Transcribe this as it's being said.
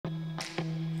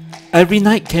Every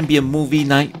night can be a movie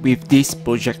night with this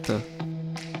projector.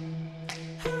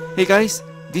 Hey guys,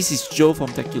 this is Joe from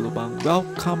Techilobang.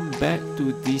 Welcome back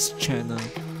to this channel.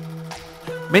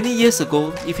 Many years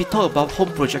ago, if we talk about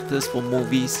home projectors for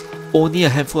movies, only a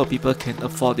handful of people can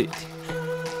afford it.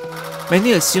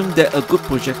 Many assume that a good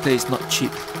projector is not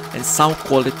cheap and sound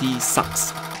quality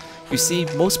sucks. You see,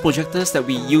 most projectors that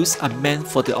we use are meant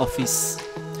for the office.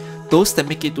 Those that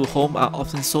make it to home are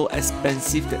often so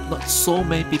expensive that not so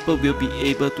many people will be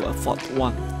able to afford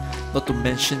one. Not to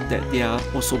mention that they are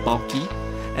also bulky,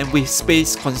 and with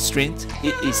space constraints,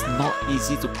 it is not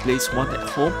easy to place one at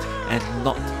home and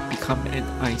not become an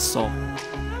eyesore.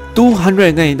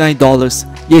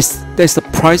 $299. Yes, that's the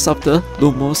price of the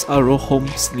LUMOS AURO Home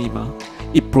Cinema.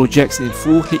 It projects in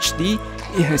Full HD,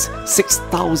 it has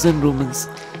 6000 lumens,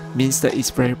 means that it's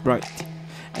very bright,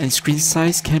 and screen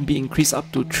size can be increased up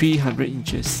to 300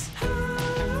 inches.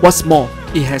 What's more,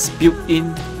 it has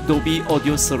built-in Dolby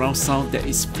Audio Surround Sound that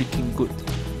is freaking good.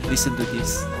 Listen to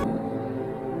this.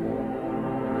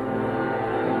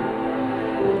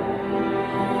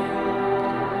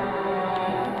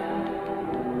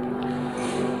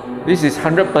 This is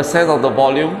 100% of the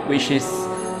volume, which is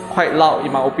quite loud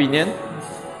in my opinion.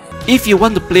 If you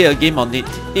want to play a game on it,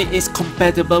 it is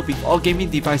compatible with all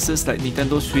gaming devices like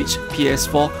Nintendo Switch,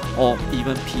 PS4 or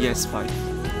even PS5.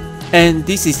 And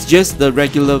this is just the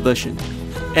regular version.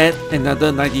 Add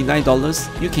another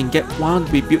 $99, you can get one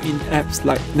with built-in apps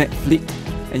like Netflix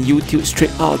and YouTube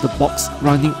straight out of the box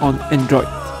running on Android.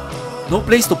 No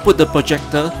place to put the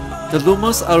projector, the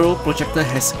LUMOS AURO Projector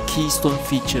has keystone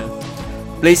feature.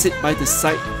 Place it by the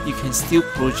side, you can still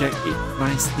project it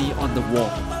nicely on the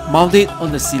wall. Mount it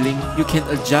on the ceiling, you can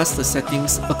adjust the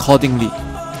settings accordingly.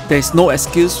 There is no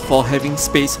excuse for having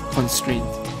space constraint.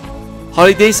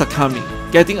 Holidays are coming.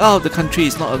 Getting out of the country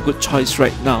is not a good choice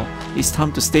right now. It's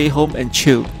time to stay home and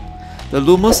chill. The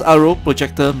LUMOS AURO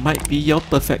Projector might be your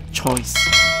perfect choice.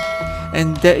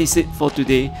 And that is it for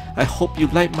today. I hope you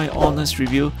like my honest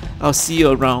review. I'll see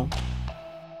you around.